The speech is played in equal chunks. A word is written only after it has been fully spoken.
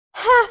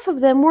Half of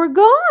them were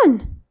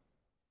gone.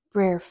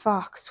 Brer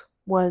Fox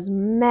was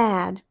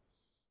mad.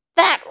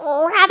 That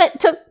rabbit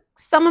took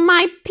some of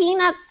my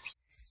peanuts.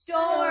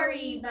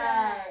 Story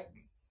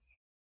Bugs.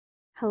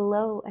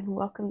 Hello and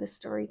welcome to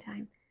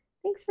Storytime.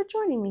 Thanks for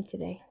joining me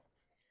today.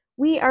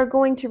 We are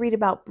going to read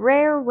about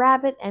Brer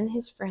Rabbit and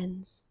his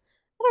friends.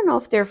 I don't know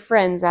if they're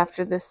friends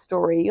after this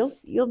story.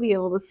 You'll be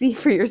able to see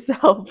for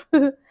yourself.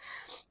 But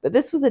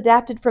this was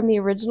adapted from the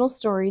original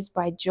stories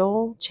by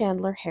Joel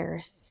Chandler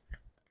Harris.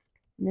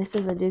 And this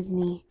is a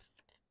Disney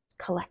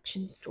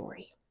collection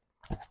story.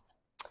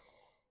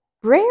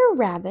 Brer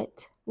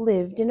Rabbit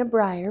lived in a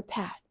briar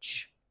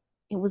patch.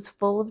 It was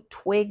full of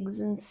twigs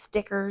and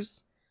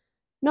stickers.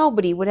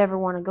 Nobody would ever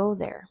want to go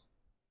there.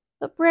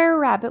 But Brer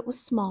Rabbit was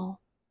small.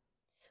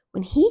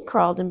 When he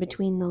crawled in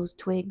between those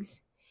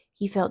twigs,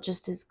 he felt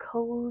just as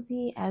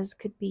cozy as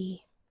could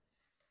be.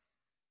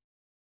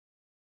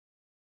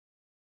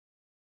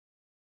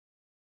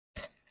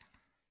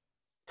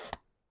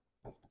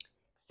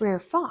 Brer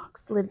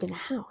Fox lived in a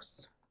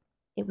house.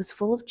 It was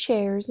full of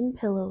chairs and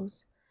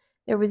pillows.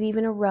 There was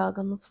even a rug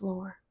on the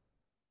floor.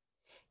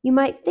 You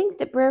might think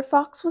that Brer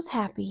Fox was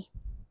happy,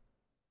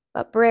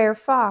 but Brer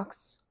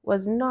Fox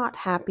was not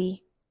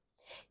happy.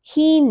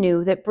 He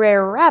knew that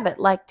Brer Rabbit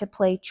liked to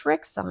play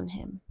tricks on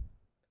him,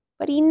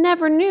 but he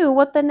never knew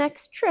what the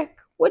next trick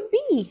would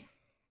be.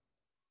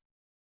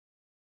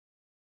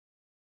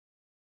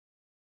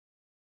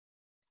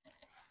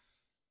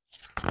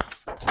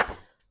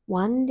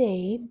 One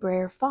day,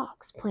 Brer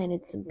Fox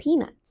planted some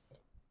peanuts.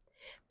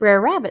 Brer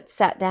Rabbit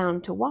sat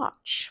down to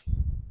watch.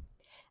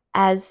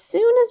 As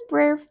soon as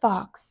Brer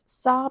Fox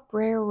saw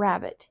Brer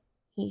Rabbit,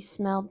 he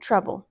smelled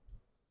trouble.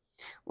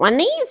 "When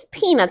these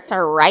peanuts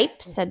are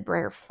ripe," said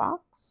Brer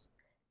Fox,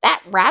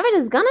 "that rabbit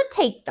is going to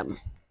take them."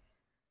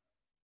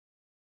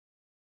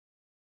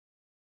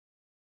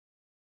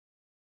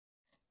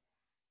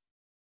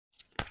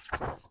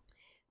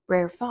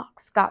 Brer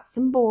Fox got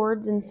some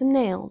boards and some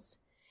nails.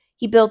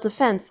 He built a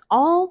fence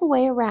all the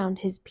way around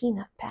his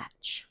peanut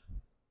patch.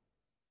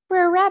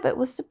 Brer Rabbit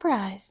was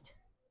surprised.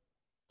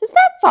 "Does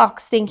that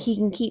fox think he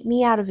can keep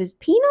me out of his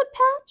peanut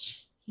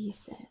patch?" he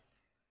said.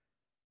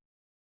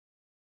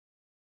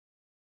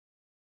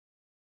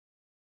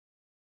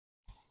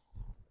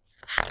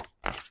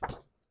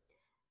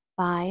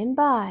 By and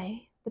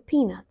by, the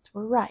peanuts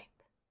were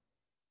ripe.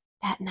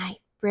 That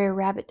night, Brer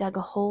Rabbit dug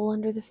a hole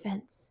under the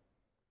fence.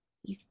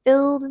 He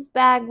filled his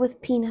bag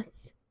with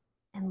peanuts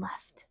and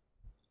left.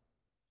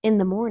 In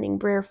the morning,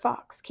 Brer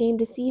Fox came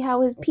to see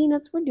how his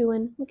peanuts were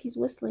doing. Look, he's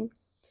whistling.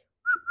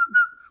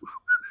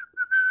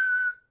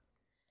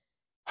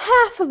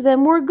 Half of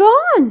them were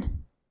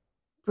gone.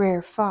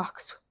 Brer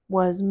Fox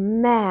was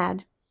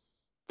mad.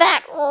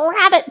 "That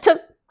rabbit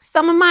took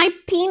some of my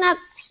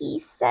peanuts," he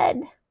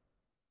said.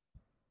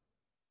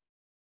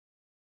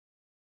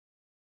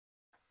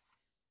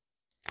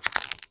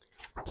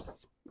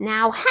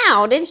 "Now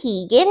how did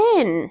he get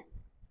in?"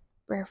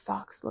 Brer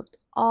Fox looked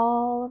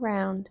all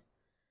around.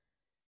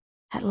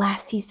 At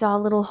last he saw a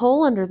little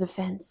hole under the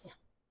fence.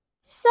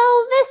 "So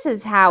this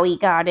is how he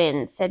got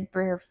in," said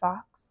Brer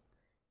Fox.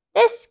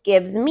 "This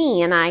gives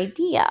me an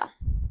idea."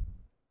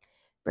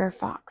 Brer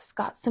Fox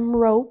got some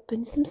rope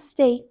and some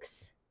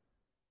stakes.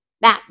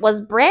 "That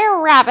was Brer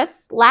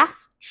Rabbit's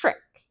last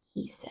trick,"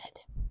 he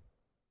said.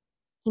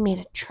 He made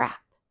a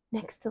trap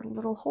next to the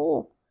little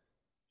hole.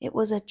 It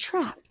was a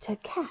trap to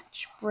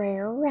catch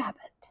Brer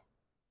Rabbit.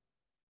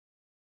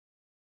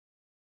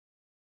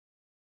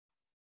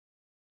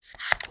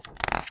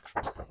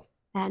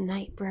 That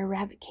night, Brer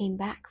Rabbit came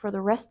back for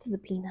the rest of the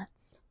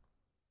peanuts.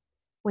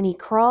 When he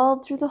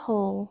crawled through the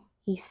hole,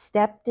 he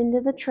stepped into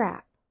the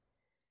trap.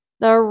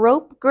 The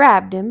rope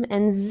grabbed him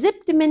and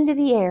zipped him into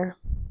the air.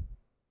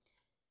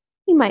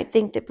 You might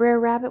think that Brer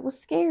Rabbit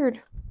was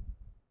scared,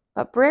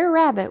 but Brer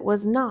Rabbit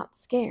was not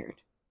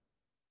scared.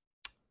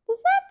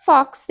 "Does that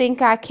fox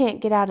think I can't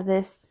get out of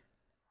this?"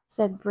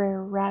 said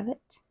Brer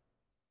Rabbit.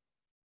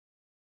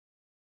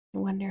 "I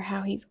wonder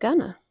how he's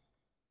gonna."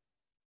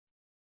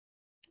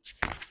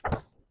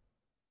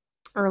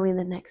 Early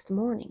the next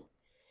morning,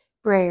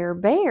 Brer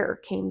Bear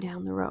came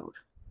down the road.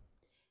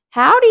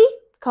 "Howdy,"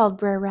 called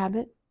Brer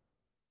Rabbit.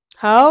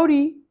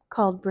 "Howdy,"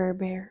 called Brer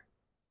Bear.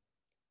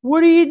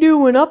 "What are you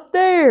doing up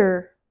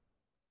there?"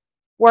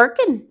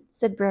 "Workin',"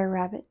 said Brer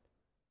Rabbit.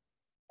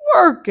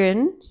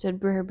 "Workin'?" said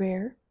Brer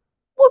Bear.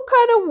 "What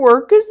kind of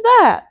work is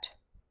that?"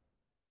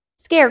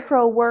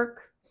 "Scarecrow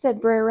work,"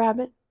 said Brer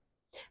Rabbit.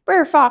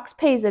 "Brer Fox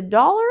pays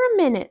 $1 a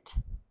minute."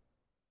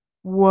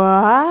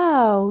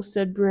 "Wow,"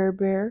 said Brer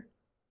Bear.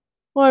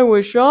 "I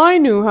wish I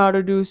knew how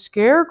to do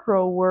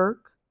scarecrow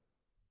work."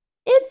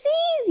 "It's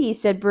easy,"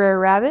 said Brer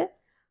Rabbit.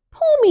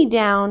 "Pull me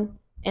down,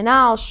 and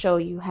I'll show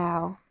you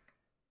how."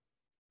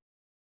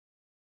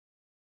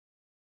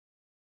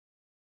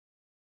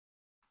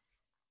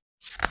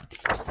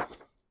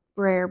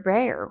 Brer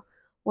Bear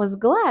was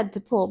glad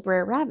to pull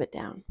Brer Rabbit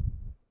down,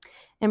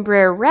 and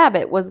Brer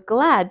Rabbit was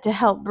glad to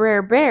help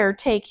Brer Bear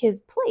take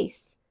his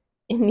place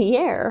in the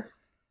air.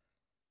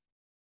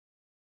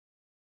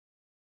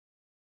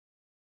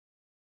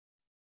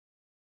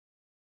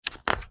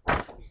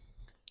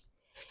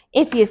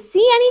 "If you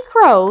see any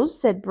crows,"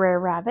 said Brer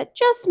Rabbit,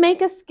 "just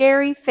make a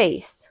scary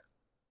face."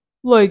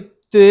 "Like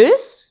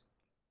this?"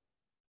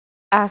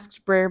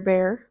 asked Brer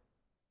Bear.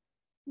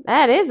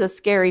 "That is a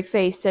scary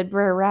face," said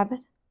Brer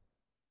Rabbit.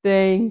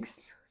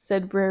 "Thanks,"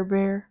 said Brer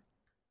Bear.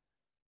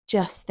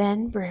 Just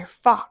then Brer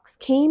Fox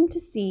came to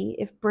see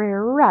if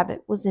Brer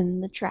Rabbit was in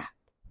the trap.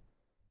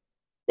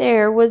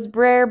 There was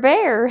Brer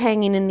Bear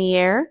hanging in the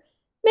air,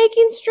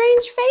 making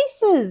strange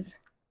faces.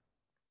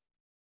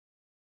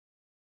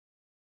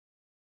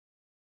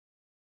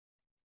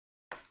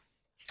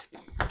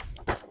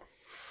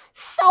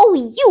 "So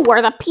you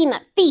are the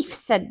peanut thief,"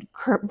 said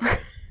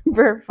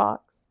Brer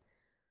Fox.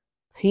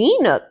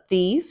 "Peanut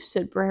thief?"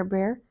 said Brer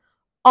Bear.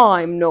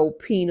 "I'm no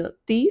peanut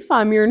thief.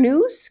 I'm your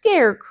new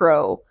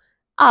scarecrow.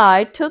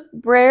 I took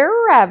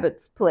Brer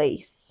Rabbit's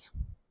place."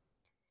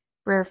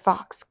 Brer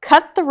Fox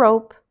cut the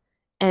rope,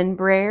 and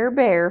Brer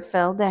Bear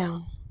fell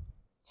down.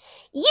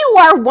 "You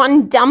are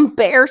one dumb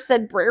bear,"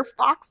 said Brer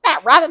Fox.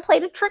 "That rabbit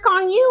played a trick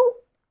on you."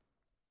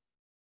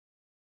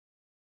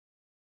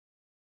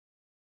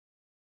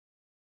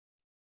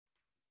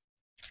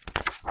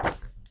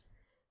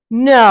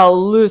 "Now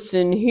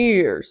listen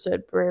here,"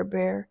 said Brer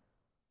Bear.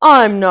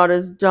 "I'm not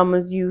as dumb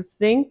as you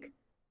think.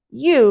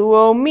 You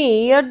owe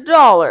me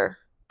 $1.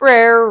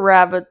 Brer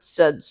Rabbit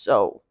said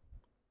so."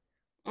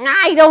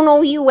 "I don't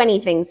owe you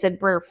anything," said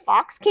Brer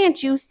Fox.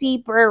 "Can't you see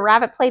Brer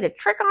Rabbit played a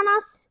trick on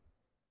us?"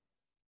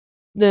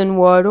 "Then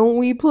why don't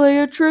we play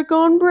a trick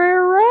on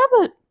Brer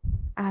Rabbit?"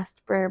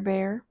 asked Brer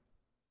Bear.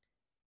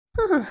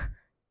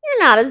 "You're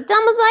not as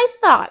dumb as I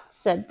thought,"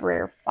 said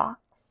Brer Fox.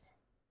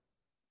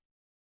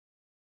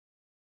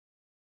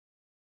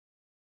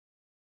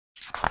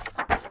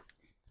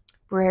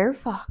 Brer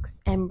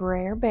Fox and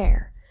Brer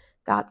Bear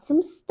got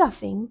some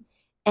stuffing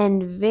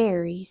and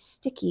very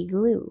sticky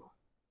glue.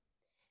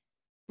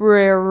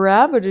 "Brer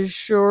Rabbit is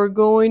sure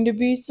going to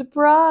be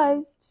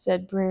surprised,"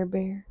 said Brer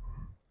Bear.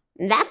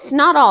 "That's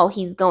not all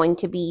he's going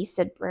to be,"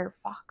 said Brer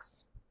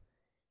Fox.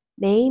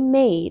 They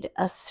made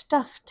a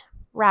stuffed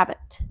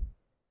rabbit.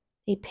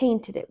 They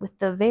painted it with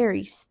the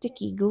very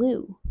sticky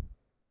glue.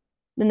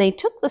 Then they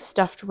took the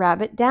stuffed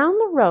rabbit down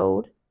the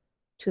road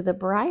to the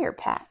briar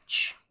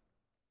patch.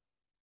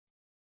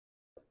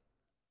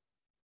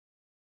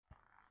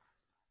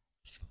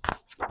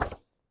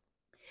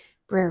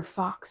 Brer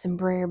Fox and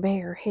Brer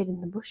Bear hid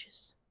in the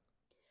bushes.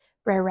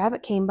 Brer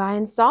Rabbit came by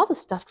and saw the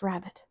stuffed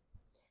rabbit.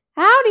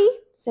 "Howdy,"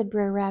 said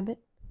Brer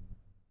Rabbit.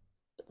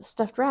 But the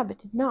stuffed rabbit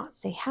did not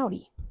say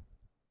howdy.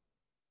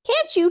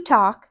 "Can't you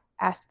talk?"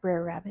 asked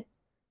Brer Rabbit.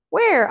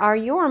 "Where are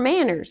your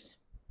manners?"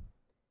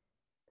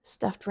 The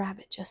stuffed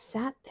rabbit just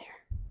sat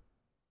there.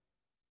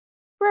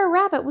 Brer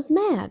Rabbit was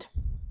mad.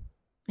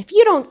 "If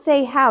you don't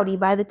say howdy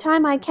by the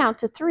time I count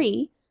to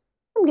 3,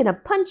 I'm going to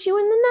punch you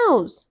in the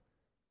nose.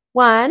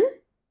 1,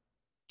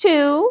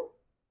 2,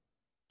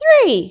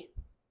 3.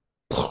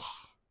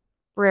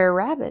 Brer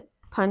Rabbit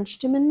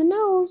punched him in the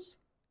nose.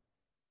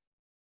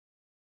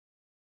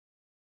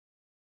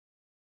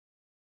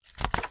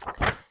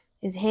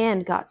 His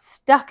hand got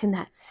stuck in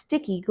that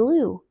sticky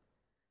glue.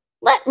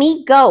 "Let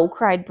me go,"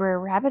 cried Brer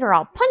Rabbit, "or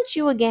I'll punch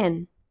you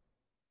again."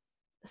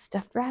 The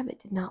stuffed rabbit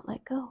did not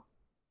let go.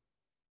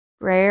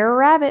 Brer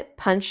Rabbit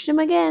punched him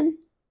again.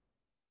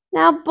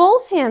 Now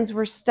both hands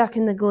were stuck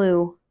in the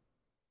glue.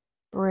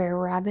 Brer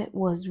Rabbit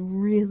was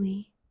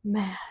really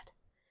mad.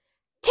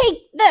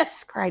 "Take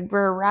this!" cried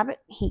Brer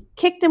Rabbit. He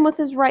kicked him with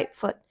his right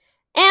foot.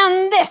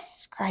 "And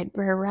this!" cried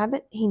Brer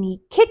Rabbit, and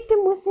he kicked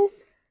him with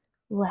his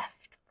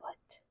left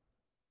foot.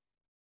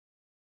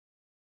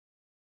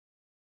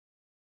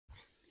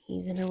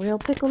 He's in a real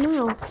pickle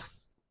now.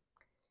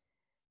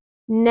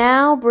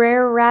 Now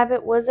Brer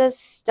Rabbit was as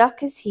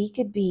stuck as he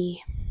could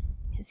be.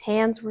 His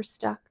hands were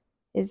stuck.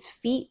 His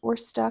feet were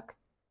stuck.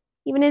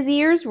 Even his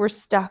ears were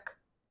stuck.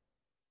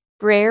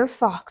 Brer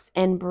Fox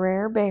and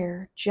Brer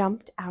Bear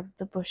jumped out of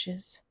the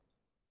bushes.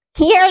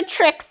 "Your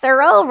tricks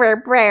are over,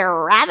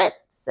 Brer Rabbit,"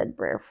 said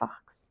Brer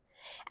Fox.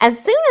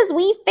 "As soon as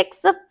we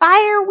fix a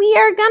fire, we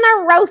are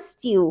gonna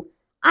roast you.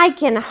 I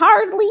can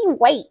hardly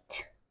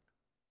wait."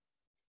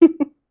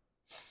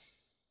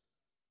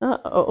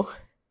 Uh-oh.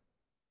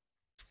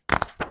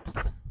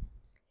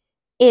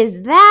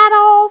 "Is that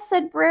all?"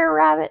 said Brer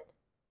Rabbit.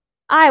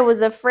 "I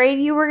was afraid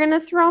you were going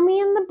to throw me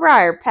in the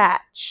briar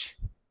patch."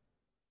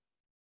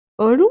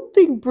 "I don't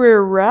think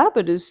Brer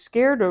Rabbit is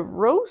scared of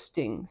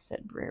roasting,"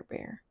 said Brer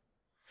Bear.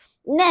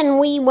 "Then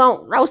we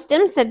won't roast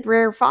him," said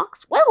Brer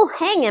Fox. "We'll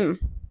hang him."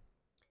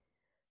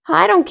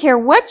 "I don't care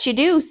what you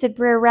do," said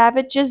Brer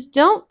Rabbit. "Just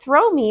don't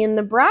throw me in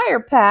the briar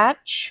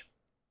patch."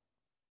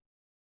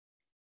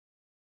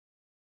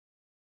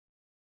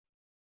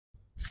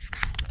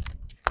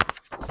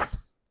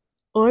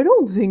 "I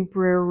don't think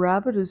Brer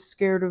Rabbit is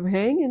scared of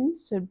hanging,"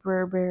 said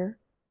Brer Bear.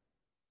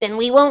 "Then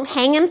we won't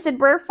hang him," said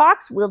Brer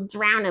Fox. "We'll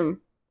drown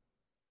him."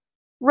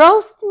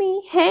 "Roast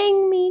me,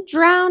 hang me,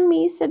 drown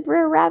me," said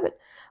Brer Rabbit.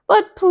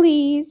 "But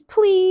please,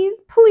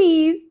 please,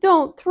 please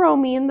don't throw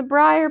me in the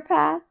briar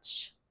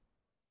patch."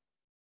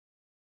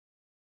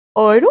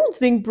 "I don't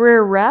think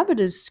Brer Rabbit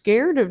is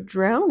scared of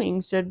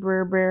drowning," said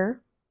Brer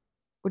Bear.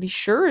 but he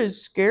sure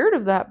is scared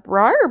of that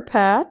briar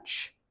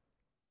patch.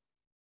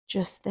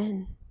 Just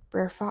then,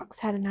 Brer Fox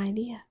had an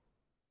idea.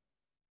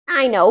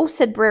 I know,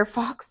 said Brer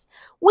Fox.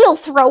 We'll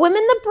throw him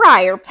in the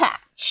briar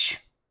patch.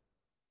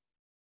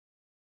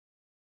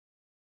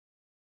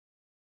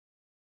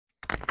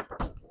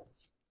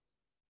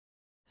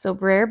 So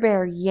Brer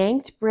Bear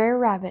yanked Brer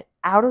Rabbit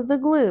out of the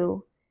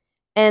glue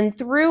and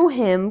threw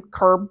him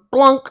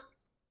kerblunk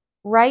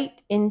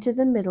right into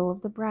the middle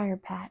of the briar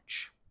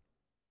patch.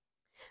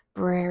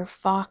 Brer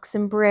Fox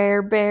and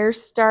Brer Bear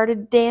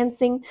started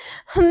dancing.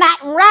 That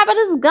rabbit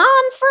is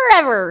gone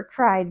forever,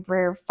 cried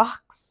Brer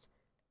Fox.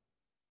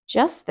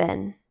 Just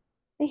then,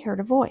 they heard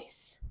a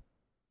voice.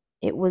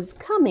 It was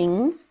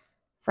coming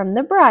from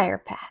the briar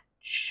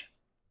patch.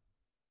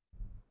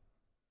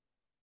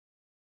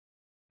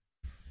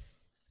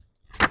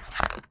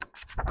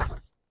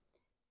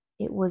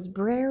 It was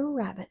Brer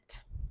Rabbit.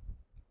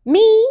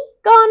 Me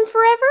gone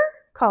forever?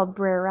 Called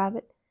Brer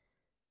Rabbit.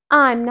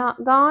 I'm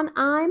not gone,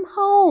 I'm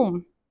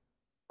home.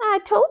 I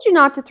told you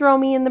not to throw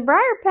me in the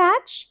briar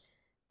patch.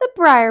 The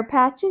briar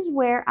patch is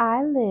where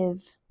I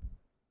live.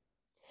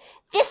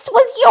 This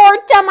was your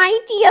dumb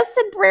idea,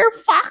 said Brer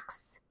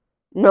Fox.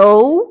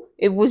 No,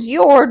 it was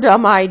your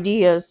dumb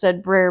idea,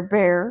 said Brer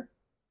Bear.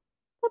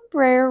 But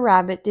Brer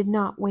Rabbit did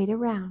not wait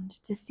around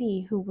to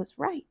see who was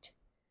right.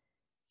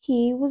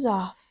 He was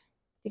off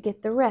to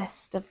get the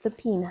rest of the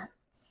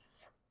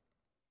peanuts.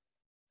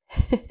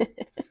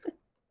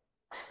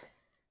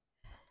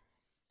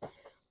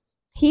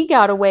 He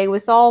got away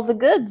with all the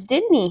goods,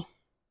 didn't he?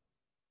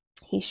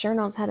 He sure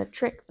knows how to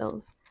trick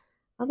those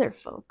other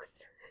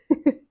folks.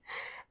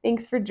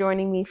 Thanks for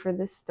joining me for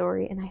this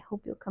story, and I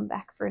hope you'll come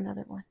back for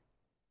another one.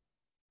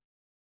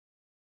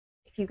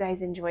 If you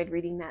guys enjoyed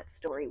reading that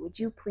story, would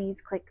you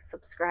please click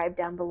subscribe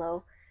down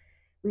below?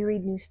 We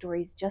read new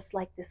stories just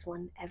like this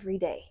one every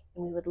day,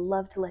 and we would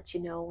love to let you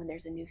know when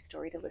there's a new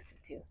story to listen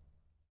to.